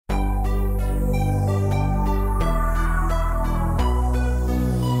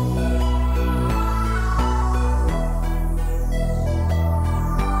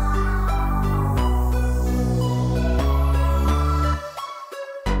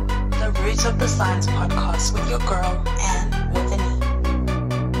Roots of the Science podcast with your girl, Anne with an E.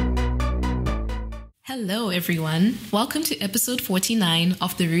 Hello, everyone. Welcome to episode 49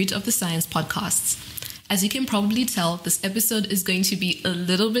 of the Root of the Science podcasts. As you can probably tell, this episode is going to be a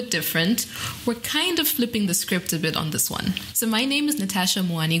little bit different. We're kind of flipping the script a bit on this one. So my name is Nathasia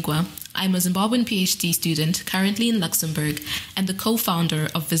Muwanigwa. I'm a Zimbabwean PhD student currently in Luxembourg and the co-founder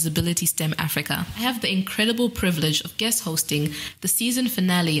of Visibility STEM Africa. I have the incredible privilege of guest hosting the season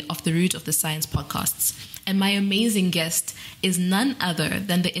finale of the Root of the Science podcasts. And my amazing guest is none other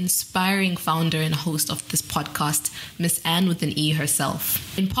than the inspiring founder and host of this podcast, Miss Anne with an E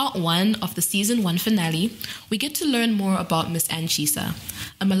herself. In part 1 of the season 1 finale, we get to learn more about Miss Anne Chisa,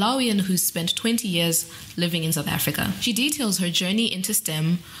 a Malawian who's spent 20 years living in South Africa. She details her journey into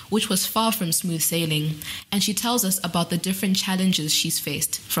STEM, which was far from smooth sailing, and she tells us about the different challenges she's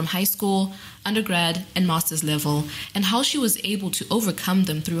faced from high school, undergrad, and master's level, and how she was able to overcome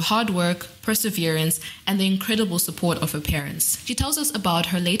them through hard work, perseverance, and the incredible support of her parents. She tells us about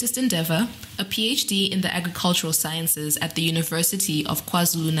her latest endeavor, a PhD in the agricultural sciences at the University of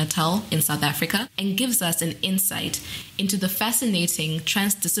KwaZulu-Natal in South Africa, and gives us an insight into the fascinating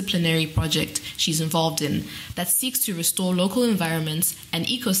transdisciplinary project she's involved in that seeks to restore local environments and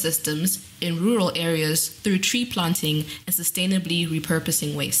ecosystems in rural areas through tree planting and sustainably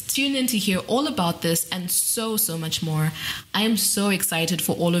repurposing waste. Tune in to hear all about this and so much more. I am so excited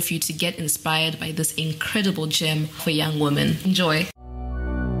for all of you to get inspired by this incredible gem for young women. Enjoy.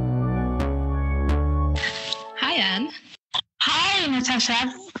 Hi, Anne. Hi,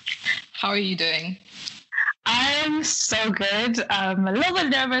 Natasha. How are you doing? I'm so good. I'm a little bit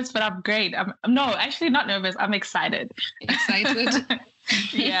nervous, but I'm great. I'm actually not nervous. I'm excited. Excited?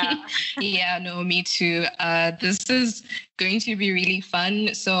 Yeah. Yeah, no, me too. This is going to be really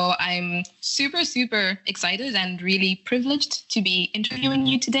fun. So I'm super excited and really privileged to be interviewing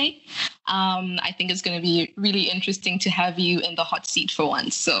you today. I think it's going to be really interesting to have you in the hot seat for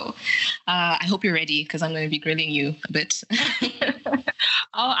once. So I hope you're ready because I'm going to be grilling you a bit.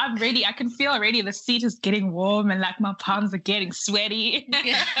 Oh, I'm ready. I can feel already the seat is getting warm and like my palms are getting sweaty.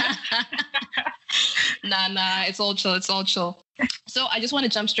 Nah, it's all chill. So I just want to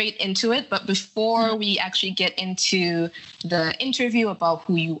jump straight into it. But before we actually get into the interview about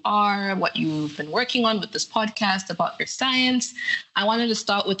who you are, what you've been working on with this podcast, about your science, I wanted to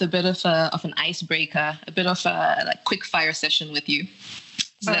start with a bit of an icebreaker, a bit of a quick fire session with you.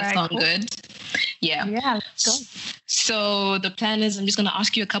 Does that sound good? Yeah. Yeah, let's go. So the plan is I'm just going to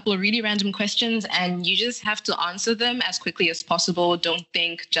ask you a couple of really random questions and you just have to answer them as quickly as possible. Don't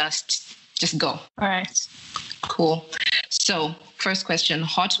think, just go. All right. Cool. So first question,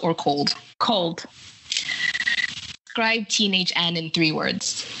 hot or cold? Cold. Describe teenage Anne in 3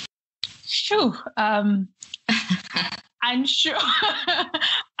 words. Shoo. Unsure.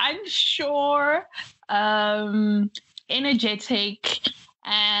 Energetic.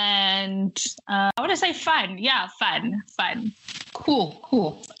 And I want to say fun. Yeah, fun.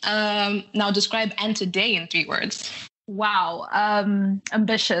 Cool. Now describe Anne today in 3 words. Wow.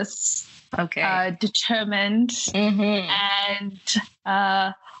 Ambitious. Okay. Determined. And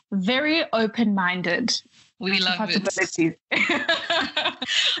very open-minded. We love it.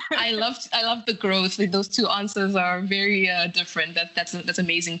 I love the growth. Those 2 answers are very different. That's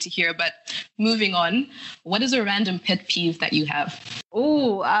amazing to hear. But moving on, what is a random pet peeve that you have?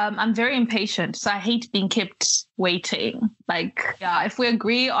 Oh, I'm very impatient. So I hate being kept waiting. If we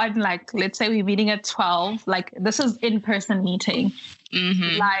agree on let's say we're meeting at 12, this is in-person meeting.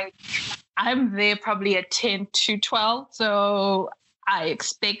 I'm there probably at 10 to 12. So I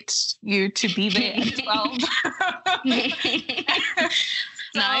expect you to be there at 12.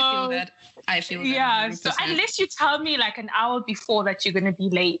 I feel that. Yeah. 100%. So unless you tell me an hour before that you're going to be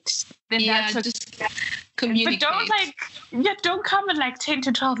late, then that's just communicate. But don't come at 10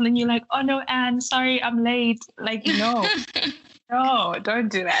 to 12 and then you're like, oh no, Anne, sorry, I'm late. No. No, don't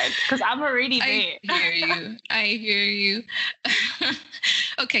do that because I'm already there. I hear you.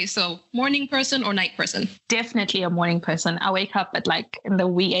 Okay, so morning person or night person? Definitely a morning person. I wake up at in the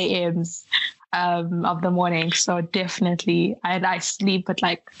wee AMs of the morning. So definitely, I sleep at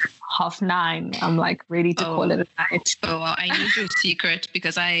 9:30. I'm ready to call it a night. Oh, well, I need your secret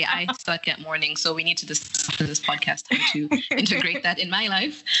because I suck at morning. So we need to discuss after this podcast how to integrate that in my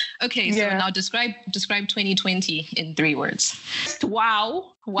life. Okay, so now describe 2020 in 3 words.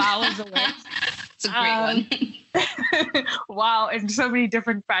 Wow. Wow is a word. It's a great one. Wow, and so many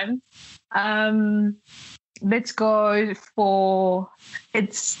different fronts. Let's go for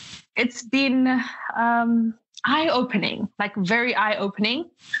it's been eye-opening, very eye-opening.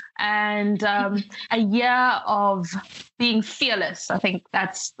 and a year of being fearless. I think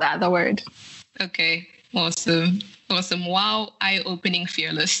that's the word. Okay. Awesome. Wow. Eye-opening,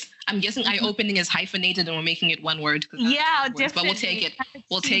 fearless. I'm guessing eye-opening is hyphenated and we're making it one word. Yeah, definitely. But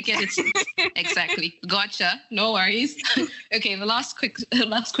we'll take it. It's exactly. Gotcha. No worries. Okay. The last quick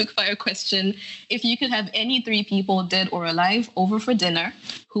fire question. If you could have any 3 people, dead or alive, over for dinner,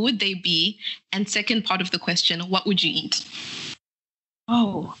 who would they be? And second part of the question, what would you eat?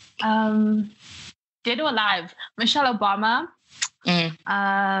 Oh, dead or alive? Michelle Obama.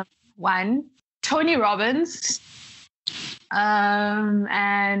 One. Tony Robbins.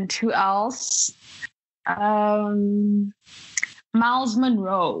 And who else? Miles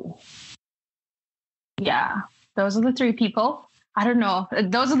Monroe. Yeah, those are the 3 people. I don't know.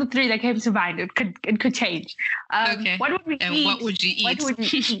 Those are the 3 that came to mind. It could change. Okay. What would we eat? And what would you eat? What would we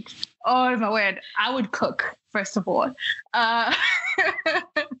eat? Oh my word! I would cook, first of all.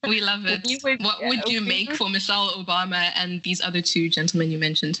 We love it. What would you make for Michelle Obama and these other 2 gentlemen you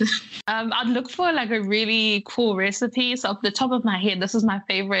mentioned? I'd look for like a really cool recipe. So off the top of my head, this is my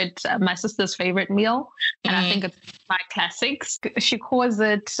favorite, my sister's favorite meal. And I think it's my classics. She calls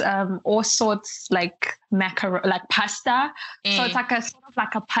it all sorts like pasta. So it's like a sort of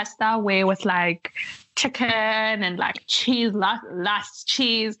like a pasta where with like chicken and like cheese, last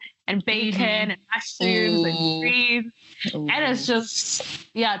cheese and bacon and mushrooms and greens. And it's just,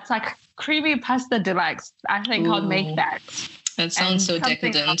 it's like creamy pasta deluxe. I think I'll make that. That sounds so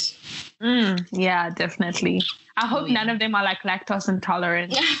decadent. Yeah, definitely. I hope none of them are like lactose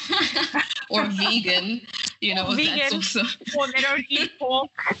intolerant. Or vegan. Vegan. That's also... Or they don't eat pork.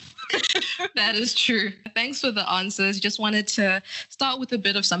 That is true. Thanks for the answers. Just wanted to start with a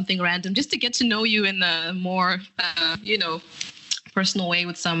bit of something random, just to get to know you in a more, personal way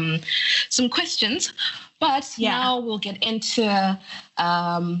with some questions. But now we'll get into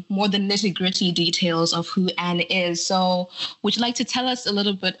more the nitty-gritty details of who Anne is. So would you like to tell us a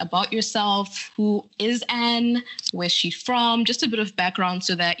little bit about yourself? Who is Anne? Where's she from? Just a bit of background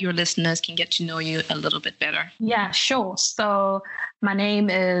so that your listeners can get to know you a little bit better. Yeah, sure. So my name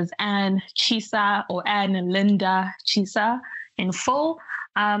is Anne Chisa, or Anne Linda Chisa in full.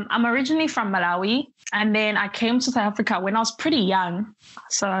 I'm originally from Malawi, and then I came to South Africa when I was pretty young.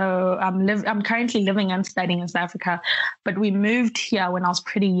 So I'm currently living and studying in South Africa, but we moved here when I was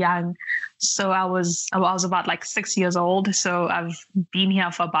pretty young. So I was about like 6 years old. So I've been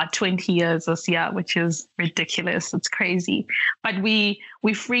here for about 20 years this year, which is ridiculous. It's crazy. But we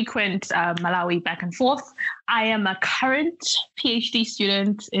frequent Malawi back and forth. I am a current PhD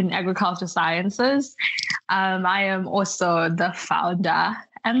student in agriculture sciences. I am also the founder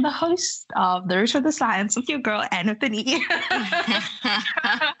and the host of The Root of the Science with your girl, Nathasia.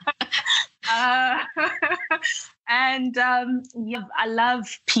 I love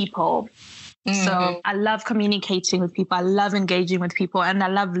people. So I love communicating with people. I love engaging with people, and I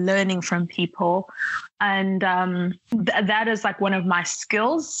love learning from people. And that is like one of my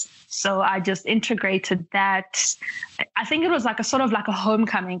skills. So I just integrated that. I think it was like a sort of like a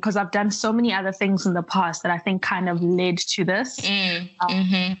homecoming, because I've done so many other things in the past that I think kind of led to this.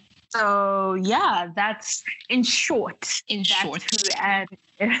 So yeah, that's in short. Who Anne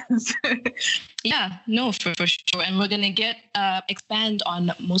is. Yeah, no, for sure. And we're going to expand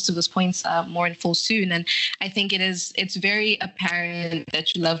on most of those points more in full soon. And I think it's very apparent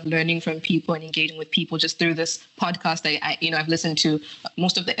that you love learning from people and engaging with people just through this podcast. I've listened to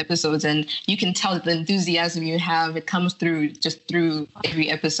most of the episodes, and you can tell the enthusiasm you have. It comes through just through every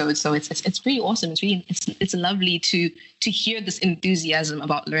episode. So it's pretty awesome. It's lovely to hear this enthusiasm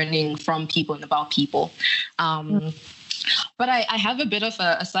about learning from people and about people. But I have a bit of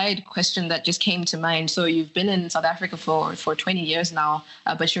a side question that just came to mind. So you've been in South Africa for 20 years now,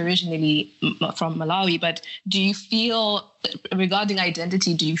 but you're originally from Malawi. But do you feel, regarding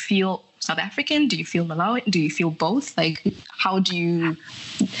identity, do you feel South African? Do you feel Malawian? Do you feel both? Like, how do you,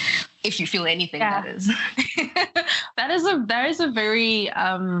 if you feel anything, that is?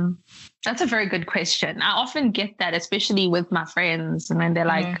 That's a very good question. I often get that, especially with my friends, and then they're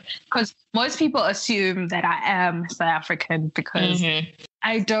like, because most people assume that I am South African because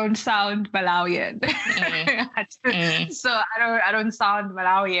I don't sound Malawian. So I don't sound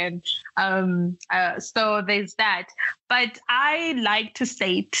Malawian. So there's that. But I like to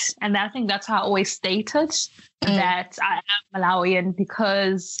state, and I think that's how I always stated, that I am Malawian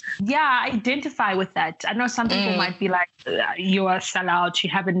because, I identify with that. I know some people might be like, you are sellout, you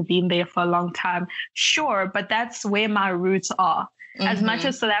haven't been there for a long time. Sure, but that's where my roots are. as much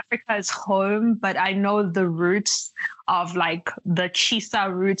as South Africa is home, but I know the roots of like the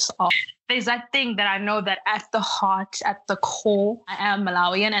Chisa roots of, there's that thing that I know that at the heart, at the core, I am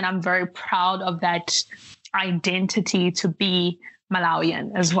Malawian, and I'm very proud of that identity to be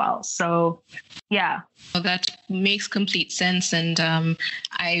Malawian as well. So, yeah. Well, that makes complete sense. And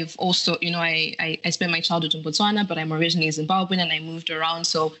I've also, I spent my childhood in Botswana, but I'm originally Zimbabwean and I moved around.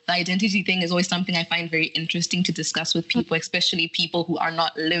 So the identity thing is always something I find very interesting to discuss with people, especially people who are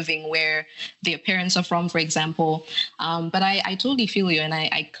not living where their parents are from, for example. But I totally feel you, and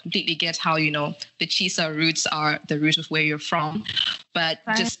I completely get how, the Chisa roots are the root of where you're from. But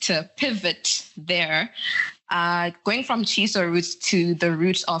just to pivot there, going from Chisa roots to the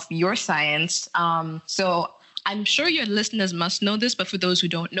roots of your science. So I'm sure your listeners must know this, but for those who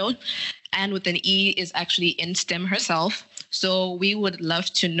don't know, Anne with an E is actually in STEM herself. So we would love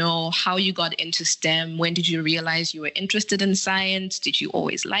to know how you got into STEM. When did you realize you were interested in science? Did you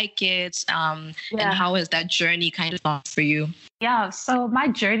always like it? And how has that journey kind of gone for you? Yeah, so my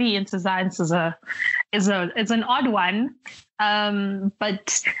journey into science is an odd one.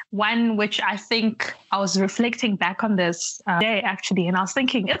 But one which I think I was reflecting back on this day, actually, and I was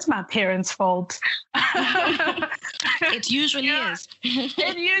thinking, it's my parents' fault. It usually is.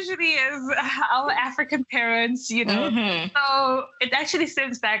 It usually is. Our African parents, So it actually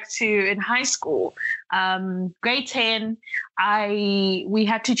stems back to in high school. Grade 10, we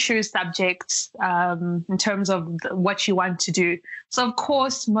had to choose subjects in terms of what you want to do. So, of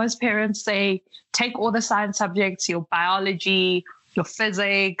course, most parents say, take all the science subjects, your biology, your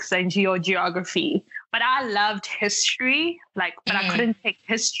physics, and your geography. But I loved history, but I couldn't take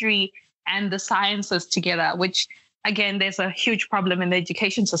history and the sciences together, which, again, there's a huge problem in the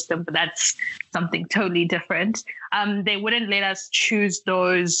education system, but that's something totally different. They wouldn't let us choose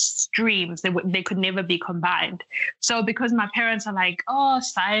those streams. They could never be combined. So because my parents are like, oh,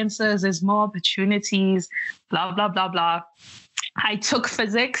 sciences, there's more opportunities, blah, blah, blah, blah. I took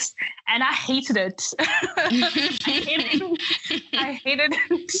physics and I hated it. I hated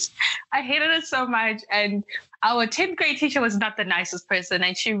it so much. And our 10th grade teacher was not the nicest person.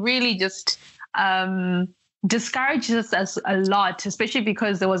 And she really just discouraged us a lot, especially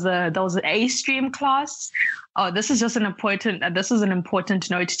because there was an A stream class. Oh, this is an important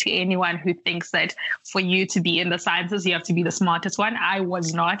note to anyone who thinks that for you to be in the sciences, you have to be the smartest one. I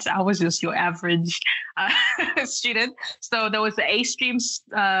was not. I was just your average student. So there was the A stream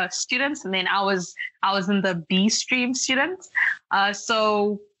students, and then I was in the B stream students.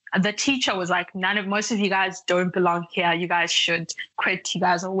 So the teacher was like, most of you guys don't belong here. You guys should quit. You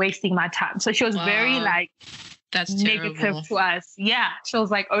guys are wasting my time. So she was very that's negative terrible to us. Yeah. She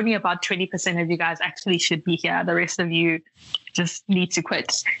was like, only about 20% of you guys actually should be here. The rest of you just need to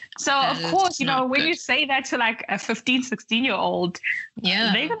quit. So of course, when you say that to like a 15, 16-year-old,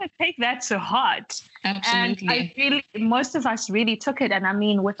 they're going to take that to heart. Absolutely. And most of us really took it. And I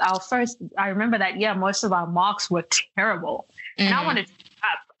mean, with I remember that year, most of our marks were terrible. And I wanted to give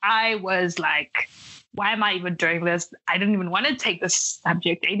up. I was like, why am I even doing this? I didn't even want to take this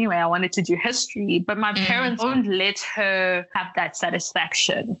subject anyway. I wanted to do history, but my parents won't let her have that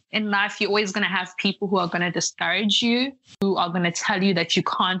satisfaction. In life, you're always going to have people who are going to discourage you, who are going to tell you that you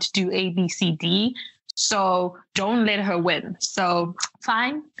can't do A, B, C, D. So don't let her win. So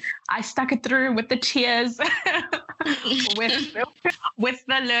fine. I stuck it through with the tears, with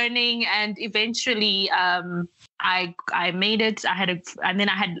the learning, and eventually I made it. And then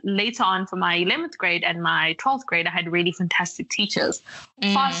I had later on for my 11th grade and my 12th grade, I had really fantastic teachers.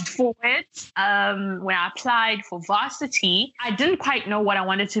 Fast forward, when I applied for varsity, I didn't quite know what I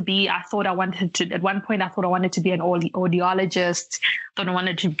wanted to be. At one point, I thought I wanted to be an audiologist. Thought I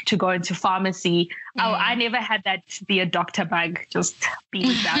wanted to go into pharmacy. I never had that be a doctor bug, just be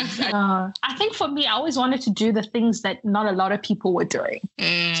with that. I think for me, I always wanted to do the things that not a lot of people were doing.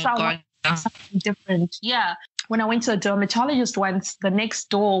 So I wanted something different. Yeah. When I went to a dermatologist once, the next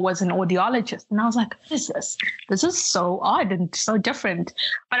door was an audiologist. And I was like, what is this? This is so odd and so different.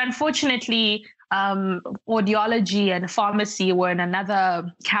 But unfortunately, audiology and pharmacy were in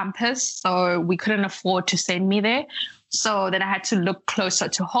another campus, so we couldn't afford to send me there. So then I had to look closer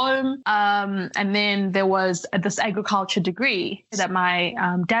to home. And then there was this agriculture degree that my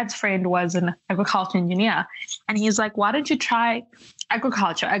dad's friend was an agriculture engineer. And he's like, why don't you try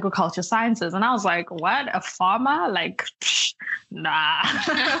agriculture sciences? And I was like, what, a farmer? Like, nah.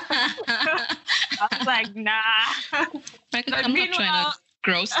 I was like, nah. I'm not trying to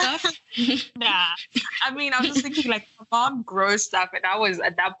grow stuff? Nah. I mean, I was just thinking like my mom grows stuff, and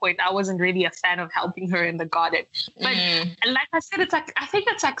at that point I wasn't really a fan of helping her in the garden. But like I said, I think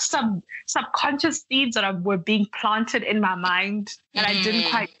it's like some subconscious seeds that were being planted in my mind that I didn't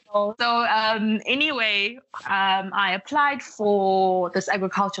quite know. So anyway, I applied for this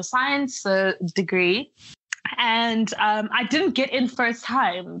agricultural science degree. And I didn't get in first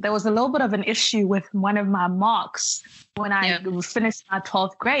time. There was a little bit of an issue with one of my marks when I finished my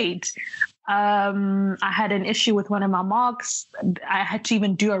 12th grade. I had an issue with one of my marks. I had to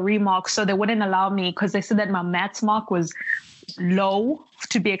even do a remark, so they wouldn't allow me because they said that my maths mark was low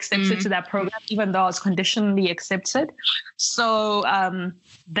to be accepted to that program, even though I was conditionally accepted. So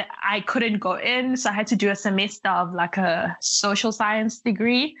I couldn't go in. So I had to do a semester of like a social science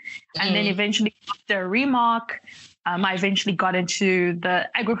degree. And then eventually after a remark, I eventually got into the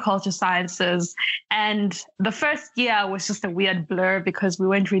agriculture sciences. And the first year was just a weird blur because we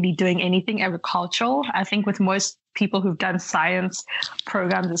weren't really doing anything agricultural. I think with most people who've done science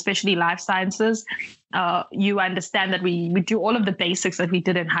programs, especially life sciences, you understand that we do all of the basics that we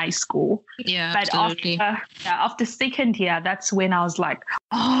did in high school. Yeah, but absolutely. After second year, that's when I was like,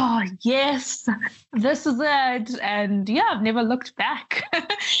 oh, yes, this is it. And yeah, I've never looked back.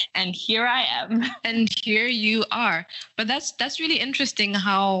 And here I am. And here you are. But that's really interesting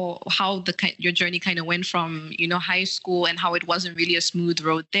how your journey kind of went from, high school and how it wasn't really a smooth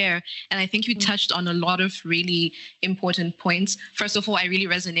road there. And I think you touched on a lot of really important points. First of all, I really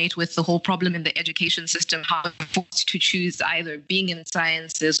resonate with the whole problem in the education system, how we're forced to choose either being in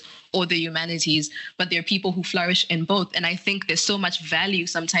sciences or the humanities, but there are people who flourish in both. And I think there's so much value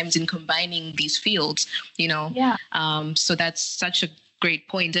sometimes in combining these fields, Yeah. So that's such a great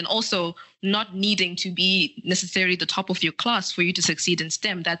point. And also not needing to be necessarily the top of your class for you to succeed in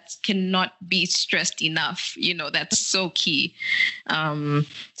STEM. That cannot be stressed enough. That's so key.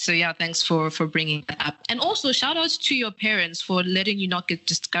 So yeah, thanks for bringing that up. And also shout out to your parents for letting you not get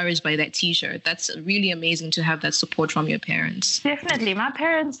discouraged by that T-shirt. That's really amazing to have that support from your parents. Definitely. My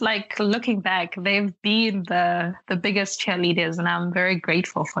parents, like looking back, they've been the biggest cheerleaders, and I'm very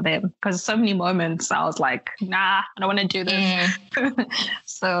grateful for them because so many moments I was like, nah, I don't want to do this.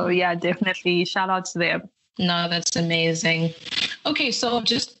 So yeah, definitely shout out to them. No, that's amazing. Okay, so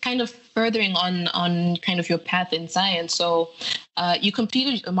just kind of furthering on kind of your path in science. So you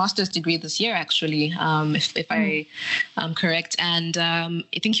completed a master's degree this year, actually, if I am correct. And I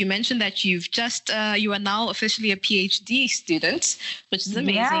think you mentioned that you are now officially a PhD student, which is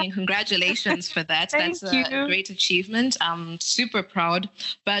amazing. Yeah. Congratulations for that. That's a great achievement. I'm super proud.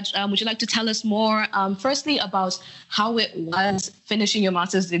 But would you like to tell us more, firstly, about how it was finishing your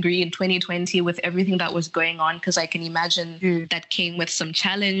master's degree in 2020 with everything that was going on? Because I can imagine that came with some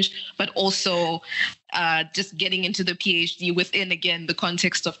challenge, but also just getting into the PhD within, again, the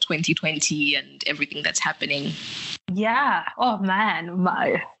context of 2020 and everything that's happening. Yeah. Oh, man.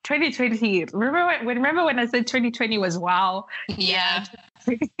 My 2020. Remember when I said 2020 was wow? Yeah.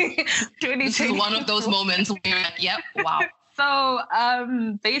 2020. This is one of those moments where you're like, yep, wow. So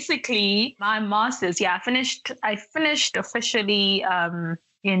basically, my master's, I finished officially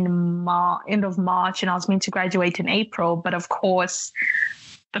in end of March, and I was meant to graduate in April. But of course,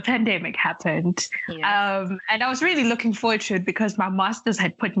 the pandemic happened. Yeah. And I was really looking forward to it because my master's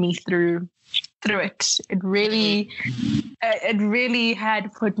had put me through it. It really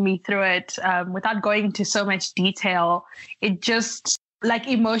had put me through it. Without going into so much detail, it just like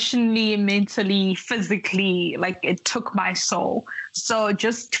emotionally, mentally, physically, like it took my soul. So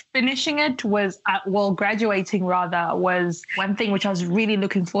just finishing it graduating rather, was one thing which I was really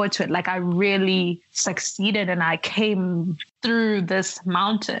looking forward to it. Like I really succeeded and I came through this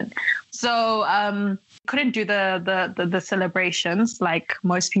mountain. So couldn't do the celebrations like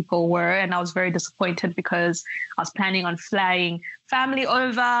most people were, and I was very disappointed because I was planning on flying family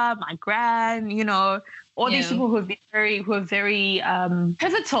over, my gran, all these people who are very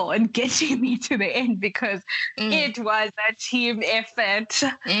pivotal in getting me to the end because it was a team effort.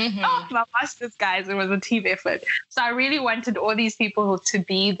 Oh, my master's, guys, it was a team effort. So I really wanted all these people to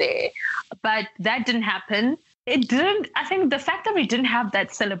be there, but that didn't happen. It didn't. I think the fact that we didn't have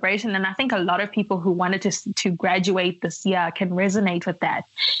that celebration, and I think a lot of people who wanted to graduate this year can resonate with that.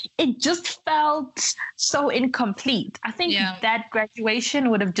 It just felt so incomplete. I think that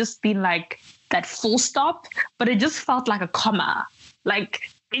graduation would have just been like that full stop, but it just felt like a comma. Like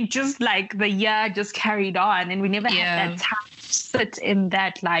it just like the year just carried on, and we never had that time sit in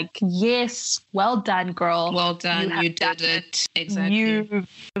that, like, yes, well done, girl. Well done. You did it. Exactly.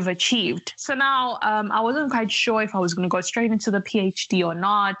 You've achieved. So now I wasn't quite sure if I was going to go straight into the PhD or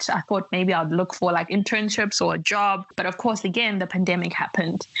not. I thought maybe I'd look for like internships or a job. But of course, again, the pandemic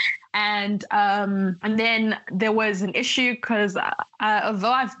happened. And then there was an issue because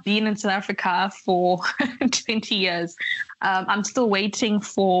although I've been in South Africa for 20 years, I'm still waiting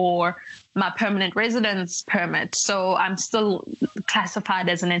for my permanent residence permit. So I'm still classified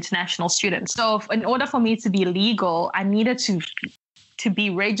as an international student. So in order for me to be legal, I needed to be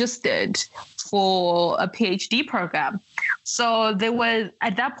registered for a PhD program. So there was,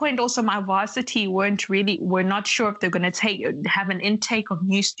 at that point also, my varsity were not sure if they're going to have an intake of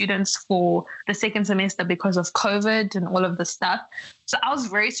new students for the second semester because of COVID and all of the stuff. So I was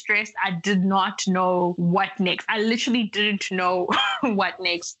very stressed. I did not know what next. I literally didn't know what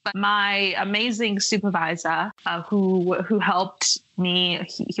next. But my amazing supervisor who helped me,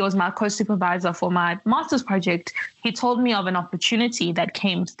 he was my co-supervisor for my master's project. He told me of an opportunity that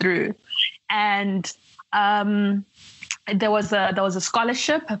came through. And there was a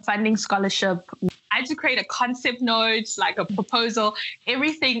scholarship, a funding scholarship. I had to create a concept note, like a proposal,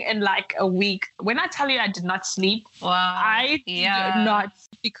 everything in like a week. When I tell you I did not sleep, I did not,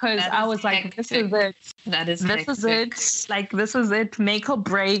 because I was like, this is it. This is it. Like, this is it. Make or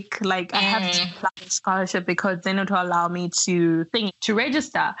break. Like, I have to apply a scholarship because then it will allow me to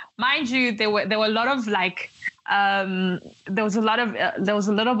register. Mind you, there were a lot of like, there was a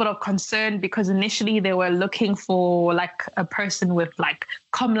little bit of concern because initially they were looking for like a person with like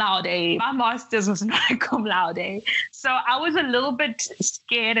cum laude. My master's was not cum laude. So I was a little bit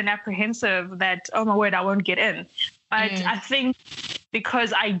scared and apprehensive that, oh my word, I won't get in. But I think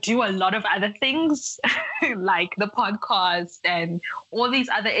because I do a lot of other things like the podcast and all these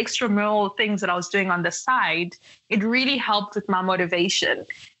other extramural things that I was doing on the side, it really helped with my motivation.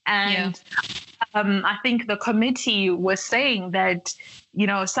 And I think the committee was saying that, you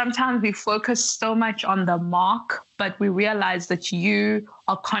know, sometimes we focus so much on the mark, but we realize that you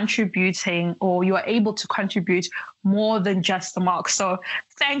are contributing, or you are able to contribute more than just the mark. So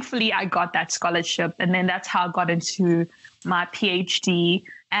thankfully, I got that scholarship. And then that's how I got into my PhD.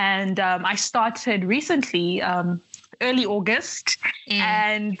 And I started recently, early August,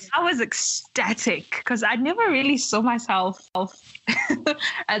 and I was ecstatic because I never really saw myself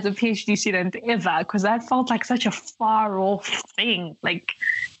as a PhD student ever, because that felt like such a far off thing. Like,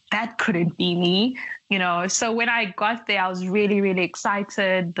 that couldn't be me, you know. So when I got there, I was really, really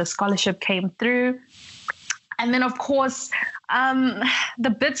excited. The scholarship came through. And then, of course, the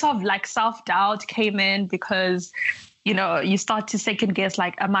bits of like self-doubt came in because, you know, you start to second guess,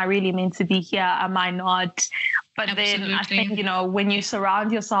 like, am I really meant to be here? Am I not? But Absolutely. Then I think, you know, when you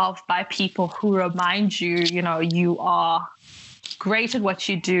surround yourself by people who remind you, you know, you are great at what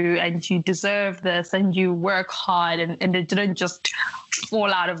you do and you deserve this and you work hard, and it didn't just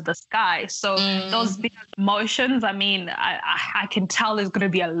fall out of the sky. So those big emotions, I mean, I can tell there's going to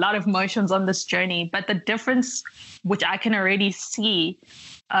be a lot of emotions on this journey, but the difference, which I can already see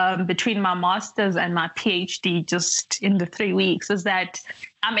between my master's and my PhD just in the 3 weeks, is that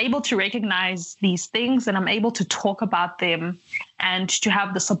I'm able to recognize these things and I'm able to talk about them and to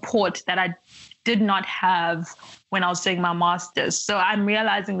have the support that I did not have when I was doing my master's. So I'm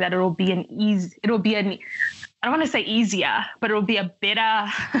realizing that I don't want to say easier, but it'll be a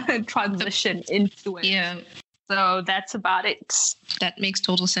better transition into it. Yeah. So that's about it. That makes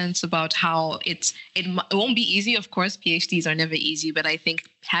total sense about how it won't be easy. Of course, PhDs are never easy, but I think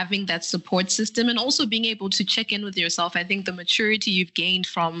having that support system and also being able to check in with yourself, I think the maturity you've gained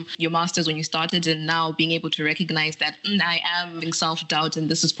from your master's when you started and now being able to recognize that I am having self-doubt and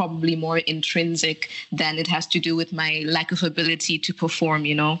this is probably more intrinsic than it has to do with my lack of ability to perform,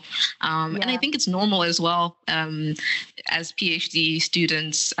 you know. And I think it's normal as well. As PhD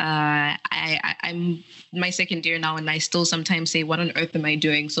students, I'm my second year now, and I still sometimes say, what on earth am I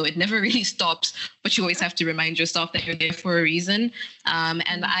doing? So it never really stops, but you always have to remind yourself that you're there for a reason.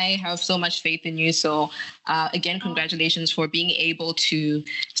 And I have so much faith in you. So again, congratulations for being able to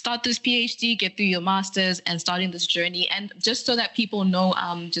start this PhD, get through your master's and starting this journey. And just so that people know,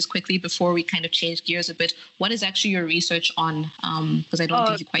 just quickly before we kind of change gears a bit, what is actually your research on? Because I don't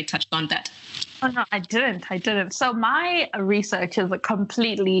think you quite touched on that. Oh, no, I didn't. So my research is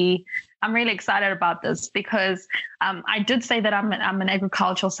I'm really excited about this because I did say that I'm an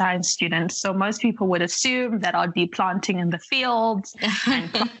agricultural science student. So most people would assume that I'd be planting in the fields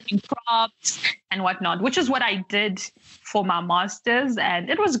and planting crops and whatnot, which is what I did for my master's. And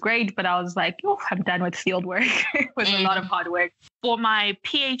it was great, but I was like, oh, I'm done with field work. It was a lot of hard work. For my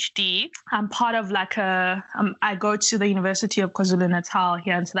PhD, I'm part of like I go to the University of KwaZulu-Natal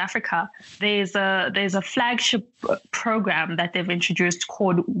here in South Africa. There's a flagship program that they've introduced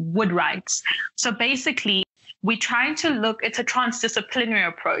called Wood Rights. So basically, we're trying to it's a transdisciplinary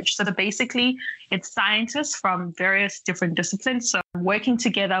approach. So basically, it's scientists from various different disciplines. So working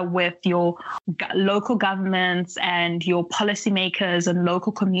together with your local governments and your policymakers and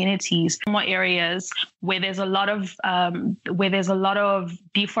local communities, more areas where there's a lot of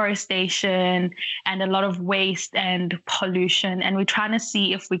deforestation and a lot of waste and pollution. And we're trying to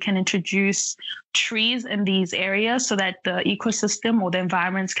see if we can introduce trees in these areas so that the ecosystem or the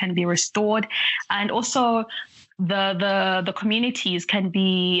environments can be restored. And also the communities can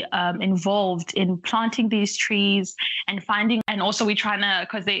be involved in planting these trees and finding, and also we're trying to,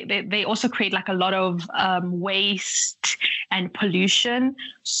 because they also create like a lot of waste and pollution.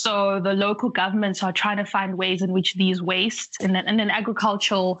 So the local governments are trying to find ways in which these waste, in an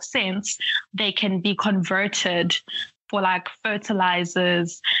agricultural sense, they can be converted for like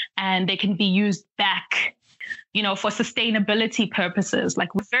fertilizers, and they can be used back, for sustainability purposes. Like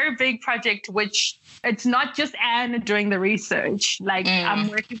a very big project, which it's not just Anne doing the research. Like I'm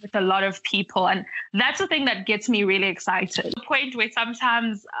working with a lot of people, and that's the thing that gets me really excited. The point where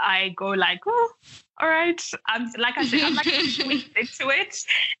sometimes I go like, oh, all right. I'm like into it.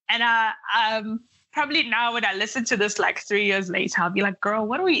 And probably now when I listen to this like 3 years later, I'll be like, girl,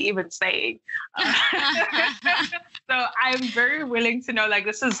 what are we even saying? So I'm very willing to know, like,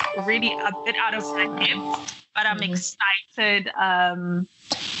 this is really a bit out of my depth, but I'm excited. I'm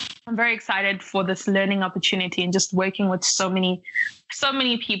very excited for this learning opportunity and just working with so many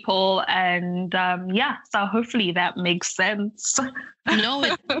people. And so hopefully that makes sense. No,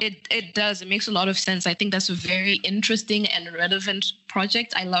 it does. It makes a lot of sense. I think that's a very interesting and relevant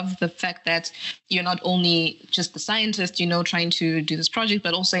project. I love the fact that you're not only just the scientist, trying to do this project,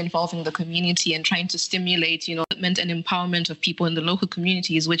 but also involving the community and trying to stimulate, development and empowerment of people in the local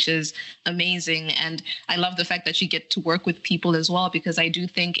communities, which is amazing. And I love the fact that you get to work with people as well, because I do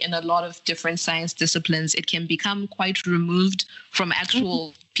think in a lot of different science disciplines, it can become quite removed from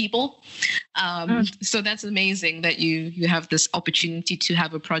actual people. So that's amazing that you have this opportunity to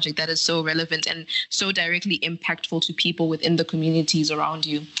have a project that is so relevant and so directly impactful to people within the communities around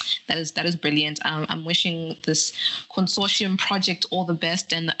you. That is brilliant. I'm wishing this consortium project all the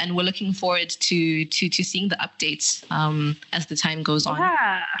best, and we're looking forward to seeing the updates as the time goes on.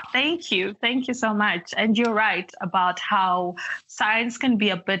 Yeah, thank you so much. And you're right about how science can be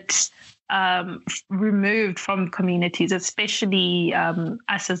a bit removed from communities, especially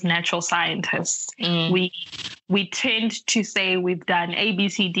us as natural scientists. We tend to say we've done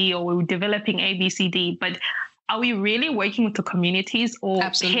ABCD or we're developing ABCD, but are we really working with the communities or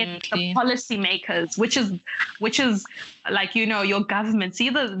the policymakers, which is like, your governments?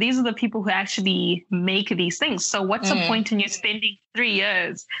 These are the people who actually make these things. So what's the point in you spending 3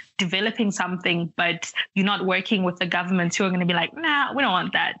 years developing something, but you're not working with the governments who are going to be like, nah, we don't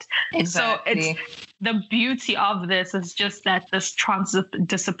want that. Exactly. So it's the beauty of this is just that this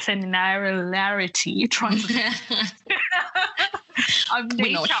transdisciplinarity, of nature,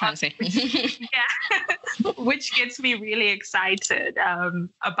 we know what you're trying to say. Which gets me really excited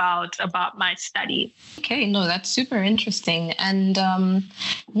about my study. Okay, no, that's super interesting. And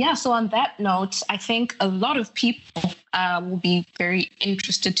so on that note, I think a lot of people will be very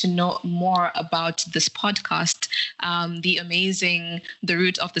interested to know more about this podcast, the amazing The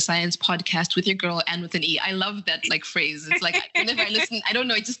Root of the Science podcast with your girl Anne with an E. I love that phrase. It's like whenever I listen, I don't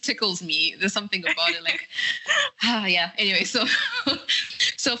know, it just tickles me. There's something about it Anyway, so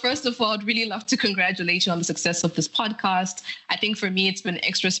first of all, I'd really love to congratulate you on the success of this podcast. I think for me, it's been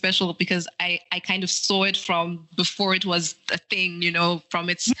extra special because I kind of saw it from before it was a thing, from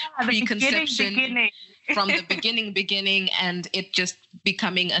its preconception. From the beginning, and it just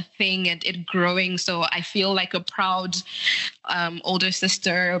becoming a thing and it growing. So I feel like a proud older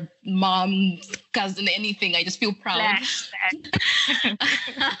sister, mom, cousin, anything. I just feel proud.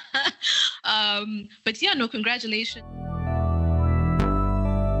 But congratulations.